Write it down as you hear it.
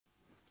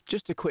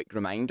Just a quick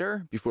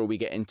reminder before we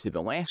get into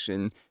the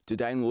lesson to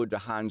download the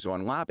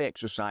hands-on lab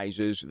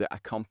exercises that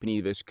accompany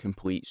this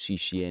complete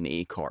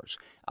CCNA course.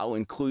 I'll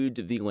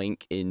include the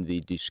link in the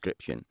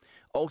description.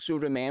 Also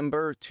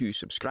remember to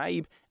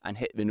subscribe and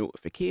hit the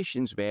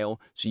notifications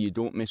bell so you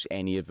don't miss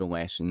any of the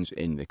lessons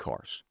in the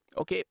course.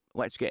 Okay,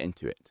 let's get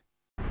into it.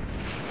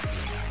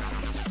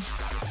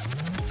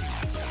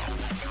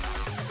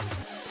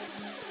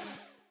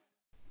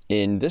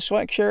 In this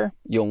lecture,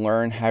 you'll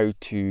learn how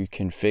to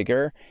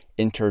configure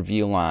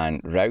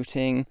inter-VLAN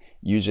routing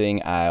using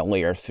a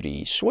layer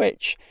 3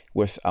 switch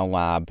with a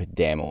lab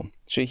demo.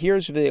 So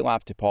here's the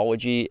lab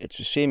topology. It's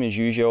the same as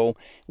usual.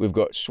 We've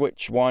got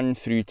switch 1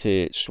 through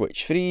to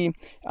switch 3,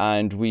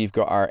 and we've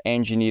got our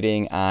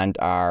engineering and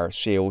our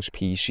sales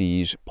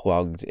PCs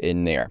plugged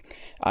in there.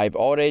 I've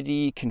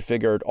already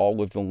configured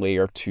all of the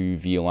layer 2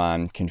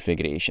 VLAN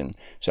configuration.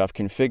 So I've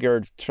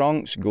configured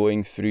trunks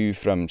going through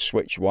from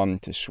switch 1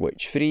 to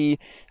switch 3.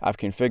 I've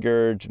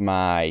configured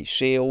my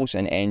sales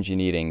and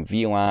engineering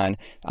VLAN,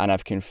 and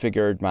I've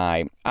configured my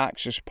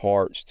access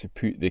ports to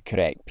put the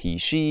correct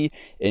PC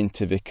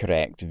into the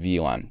correct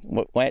VLAN.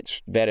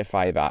 Let's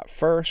verify that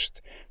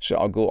first. So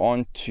I'll go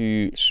on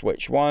to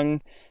switch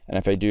 1, and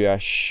if I do a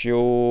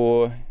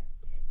show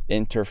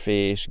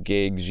interface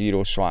gig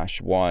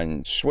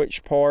 0/1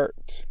 switch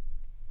port,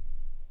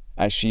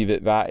 I see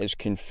that that is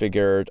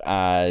configured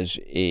as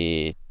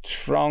a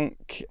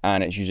trunk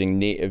and it's using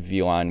native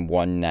VLAN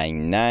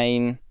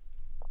 199.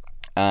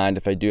 And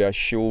if I do a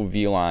show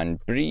VLAN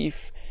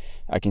brief,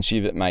 I can see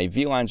that my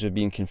VLANs have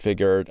been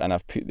configured and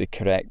I've put the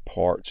correct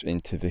ports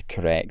into the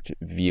correct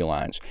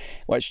VLANs.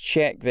 Let's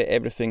check that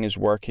everything is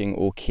working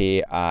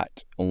okay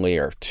at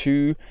layer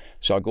 2.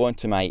 So I'll go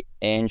into my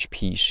eng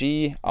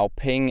PC, I'll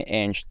ping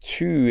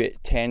eng2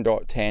 at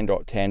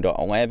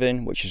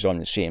 10.10.10.11, which is on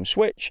the same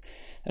switch,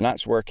 and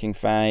that's working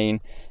fine,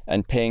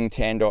 and ping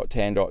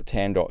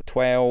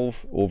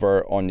 10.10.10.12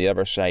 over on the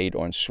other side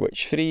on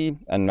switch 3,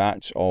 and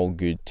that's all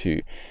good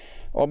too.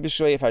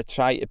 Obviously, if I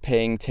try to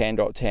ping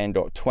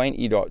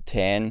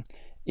 10.10.20.10,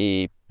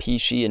 a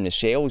PC in the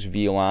sales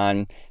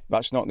VLAN,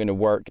 that's not going to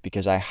work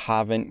because I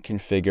haven't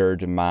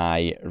configured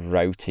my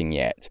routing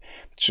yet.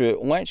 So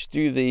let's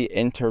do the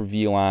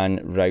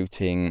inter-VLAN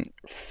routing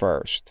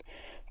first.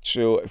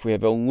 So if we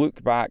have a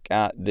look back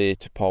at the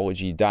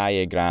topology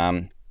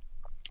diagram,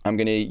 I'm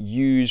going to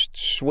use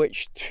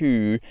switch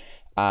 2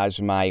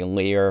 as my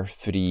layer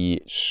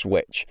 3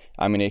 switch.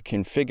 I'm going to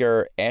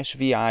configure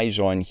SVIs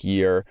on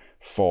here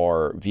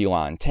for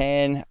VLAN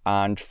 10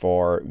 and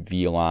for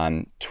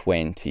VLAN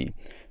 20.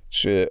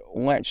 So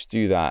let's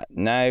do that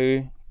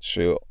now.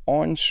 So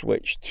on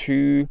switch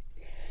 2,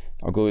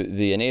 I'll go to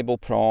the enable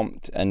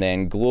prompt and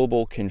then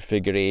global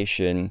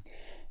configuration,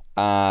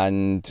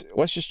 and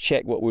let's just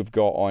check what we've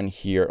got on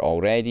here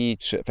already.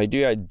 So if I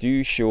do a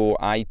do show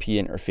IP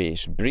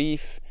interface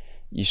brief,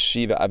 you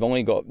see that I've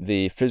only got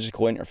the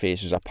physical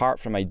interfaces, apart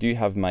from I do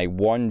have my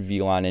one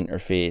VLAN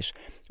interface,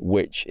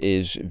 which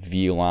is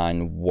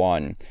VLAN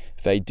 1.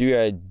 If I do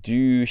a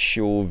do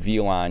show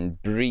VLAN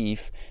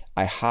brief,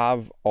 I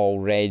have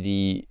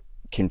already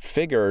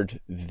configured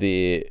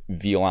the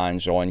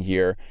VLANs on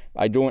here.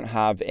 I don't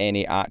have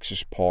any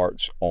access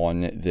ports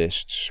on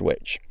this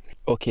switch.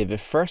 Okay, the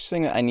first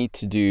thing that I need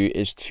to do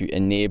is to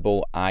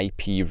enable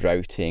IP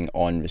routing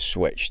on the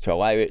switch to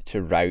allow it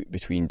to route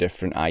between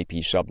different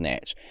IP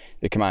subnets.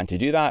 The command to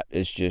do that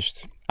is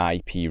just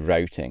IP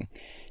routing.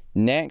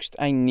 Next,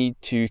 I need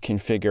to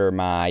configure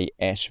my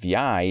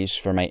SVIs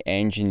for my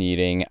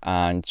engineering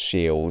and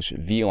sales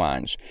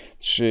VLANs.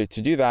 So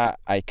to do that,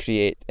 I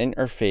create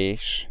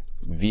interface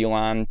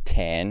VLAN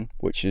 10,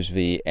 which is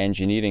the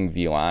engineering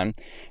VLAN.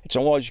 It's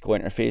a logical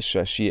interface,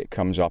 so I see it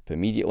comes up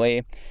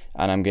immediately.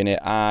 And I'm going to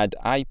add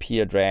IP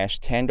address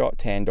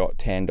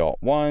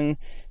 10.10.10.1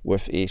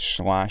 with a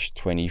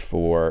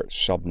 /24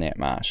 subnet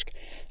mask.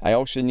 I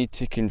also need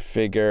to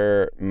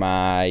configure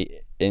my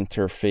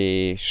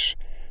interface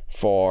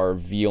for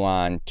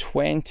VLAN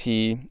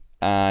 20,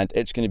 and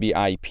it's going to be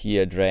IP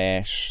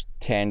address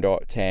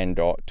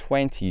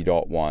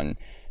 10.10.20.1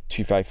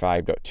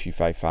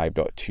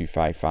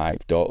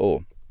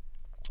 255.255.255.0.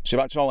 So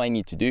that's all I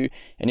need to do,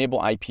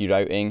 enable IP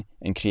routing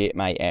and create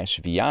my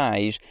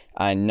SVIs,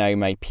 and now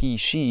my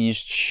PCs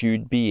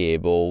should be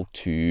able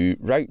to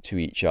route to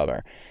each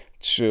other.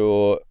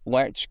 So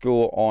let's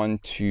go on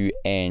to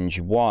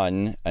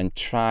eng1 and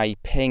try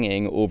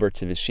pinging over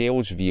to the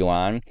sales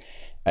VLAN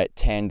at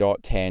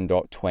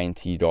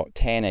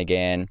 10.10.20.10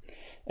 again.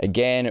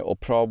 Again, it will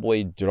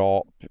probably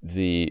drop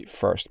the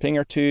first ping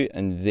or two,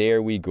 and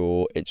there we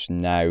go, it's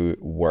now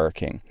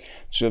working.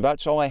 So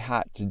that's all I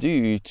had to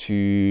do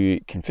to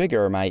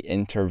configure my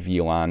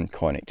inter-VLAN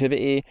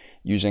connectivity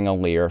using a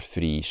layer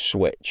 3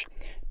 switch.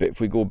 But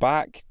if we go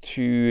back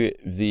to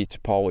the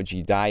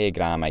topology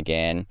diagram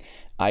again,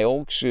 I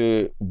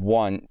also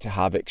want to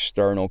have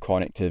external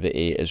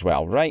connectivity as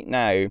well. Right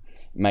now,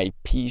 my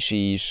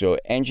PCs, so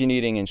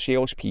engineering and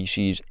sales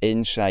PCs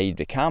inside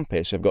the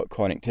campus, have got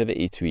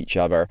connectivity to each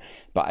other,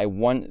 but I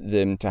want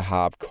them to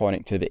have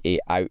connectivity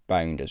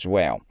outbound as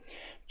well.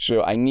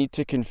 So I need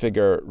to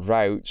configure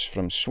routes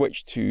from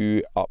switch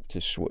 2 up to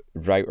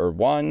router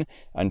 1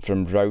 and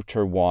from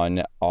router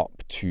 1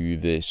 up to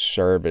the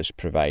service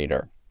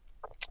provider.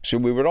 So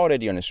we were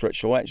already on a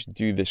switch, so let's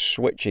do the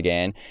switch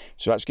again.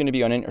 So that's going to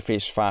be on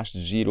interface fast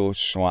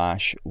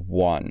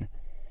 0/1.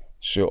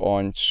 So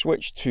on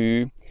switch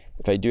 2,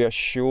 if I do a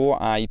show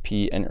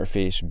IP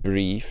interface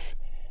brief,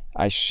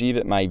 I see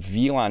that my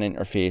VLAN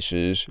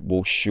interfaces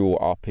will show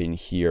up in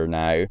here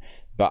now,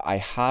 but I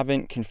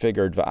haven't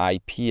configured the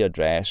IP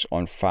address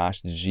on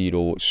fast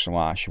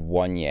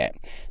 0/1 yet.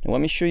 Now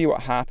let me show you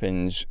what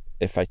happens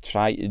if I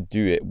try to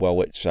do it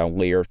while it's a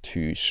layer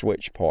 2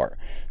 switch port.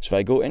 So if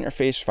I go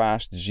interface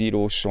fast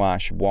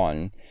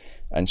 0/1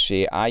 and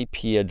say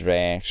IP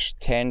address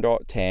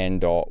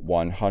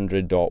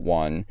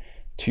 10.10.100.1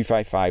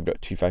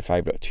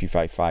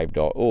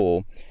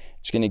 255.255.255.0,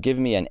 it's going to give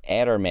me an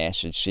error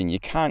message saying you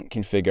can't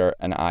configure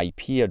an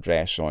IP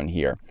address on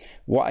here.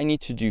 What I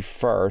need to do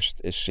first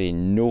is say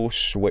no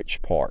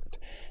switch port.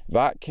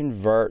 That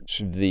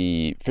converts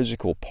the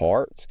physical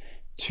port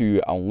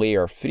to a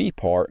layer 3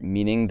 port,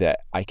 meaning that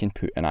I can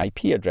put an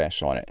IP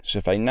address on it. So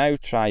if I now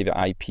try the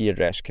IP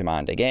address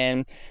command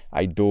again,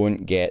 I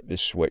don't get the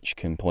switch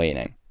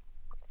complaining.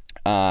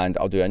 And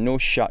I'll do a no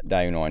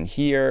shutdown on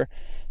here,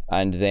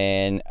 and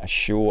then a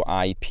show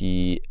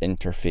IP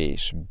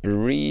interface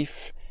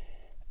brief,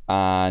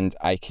 and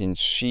I can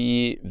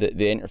see that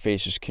the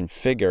interface is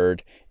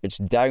configured. It's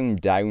down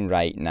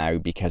right now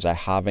because I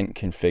haven't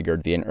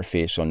configured the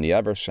interface on the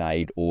other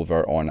side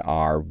over on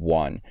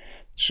R1.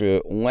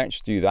 So let's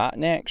do that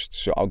next.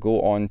 So I'll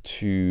go on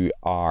to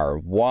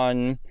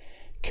R1,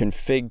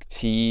 config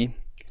T,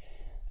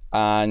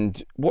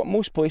 and what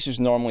most places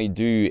normally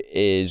do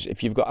is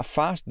if you've got a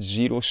fast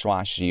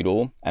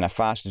 0/0 and a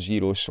fast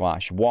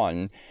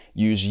 0/1,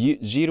 use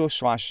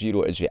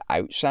 0/0 as the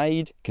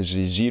outside because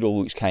the 0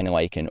 looks kind of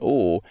like an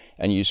O,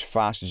 and use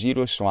fast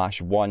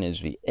 0/1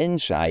 as the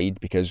inside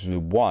because the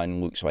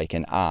 1 looks like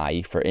an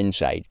I for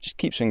inside. Just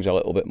keeps things a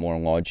little bit more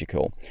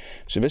logical.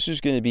 So this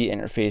is going to be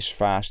interface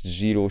fast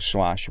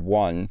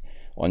 0/1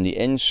 on the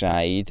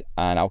inside,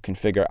 and I'll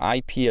configure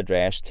IP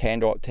address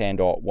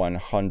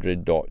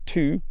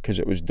 10.10.100.2 because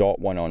it was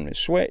 .1 on the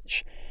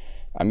switch.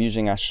 I'm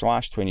using a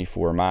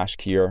 /24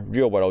 mask here.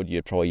 Real world,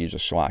 you'd probably use a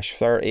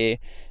 /30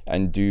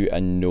 and do a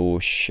no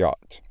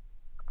shut.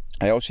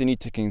 I also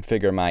need to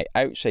configure my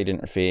outside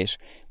interface,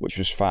 which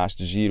was fast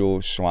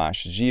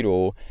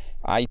 0/0,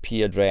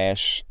 IP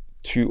address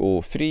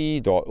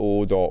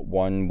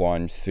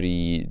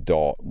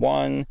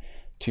 203.0.113.1,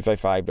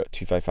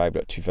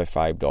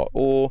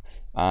 255.255.255.0,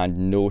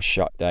 and no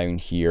shutdown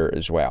here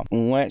as well.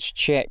 Let's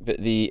check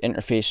that the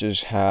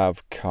interfaces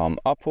have come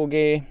up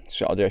okay.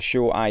 So I'll do a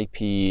show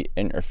IP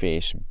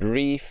interface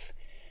brief.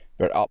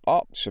 They're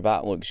up, so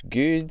that looks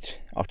good.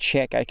 I'll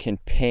check I can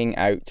ping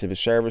out to the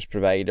service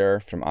provider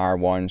from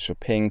R1, so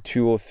ping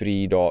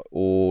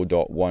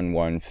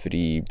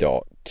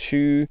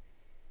 203.0.113.2.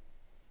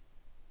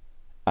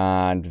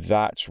 And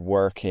that's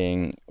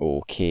working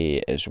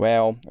okay as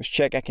well. Let's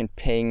check I can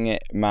ping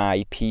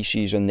my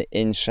PCs on the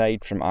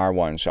inside from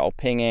R1. So I'll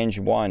ping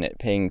Eng1 at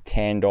ping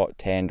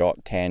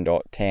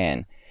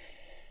 10.10.10.10.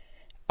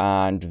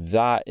 And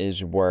that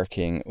is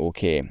working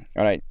okay.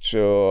 Alright,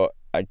 so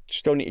I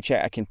still need to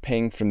check I can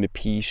ping from the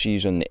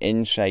PCs on the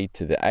inside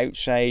to the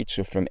outside.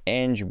 So from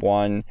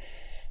Eng1,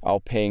 I'll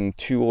ping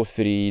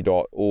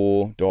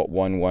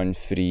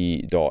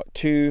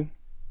 203.0.113.2.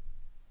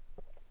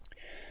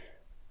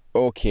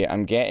 Okay,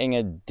 I'm getting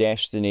a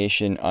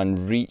destination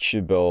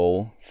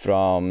unreachable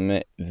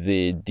from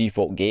the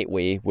default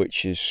gateway,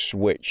 which is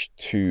switch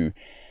 2.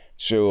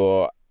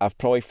 So I've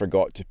probably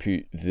forgot to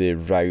put the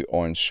route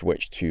on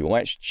switch 2.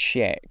 Let's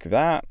check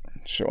that.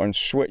 So on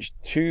switch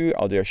 2,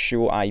 I'll do a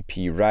show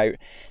IP route.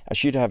 I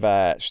should have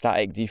a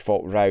static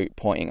default route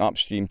pointing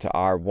upstream to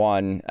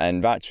R1,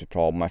 and that's the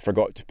problem. I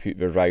forgot to put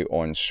the route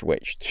on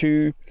switch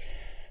 2.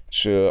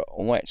 So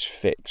let's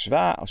fix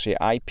that. I'll say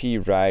IP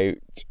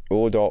route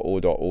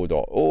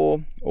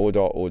 0.0.0.0,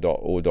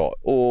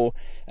 0.0.0.0,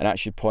 and that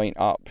should point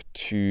up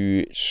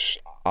to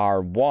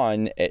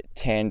R1 at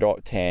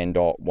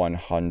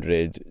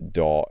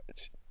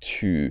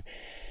 10.10.100.2.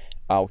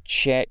 I'll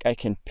check I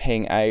can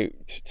ping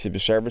out to the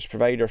service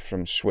provider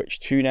from switch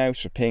 2 now,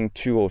 so ping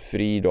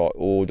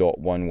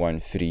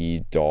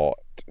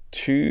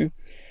 203.0.113.2.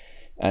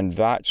 And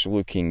that's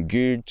looking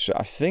good, so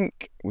I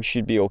think we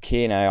should be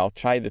okay now. I'll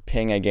try the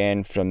ping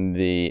again from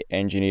the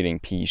engineering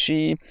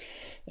PC,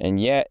 and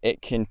yeah,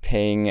 it can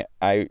ping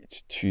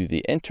out to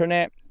the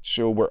internet,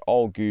 so we're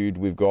all good.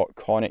 We've got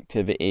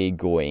connectivity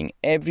going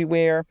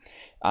everywhere,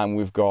 and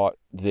we've got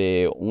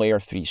the layer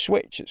 3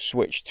 switch, it's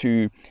switch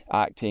 2,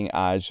 acting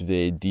as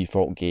the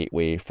default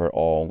gateway for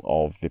all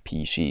of the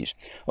PCs.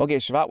 Okay,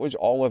 so that was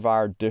all of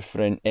our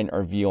different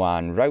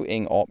inter-VLAN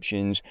routing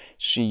options.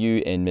 See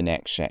you in the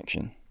next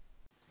section.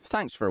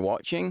 Thanks for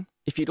watching.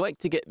 If you'd like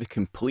to get the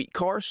complete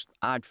course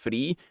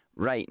ad-free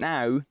right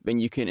now, then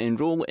you can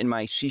enroll in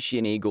my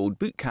CCNA Gold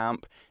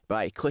Bootcamp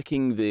by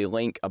clicking the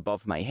link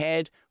above my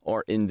head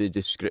or in the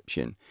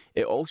description.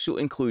 It also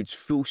includes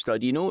full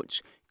study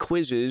notes,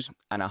 quizzes,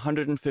 and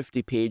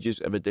 150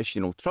 pages of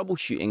additional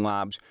troubleshooting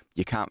labs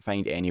you can't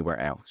find anywhere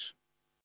else.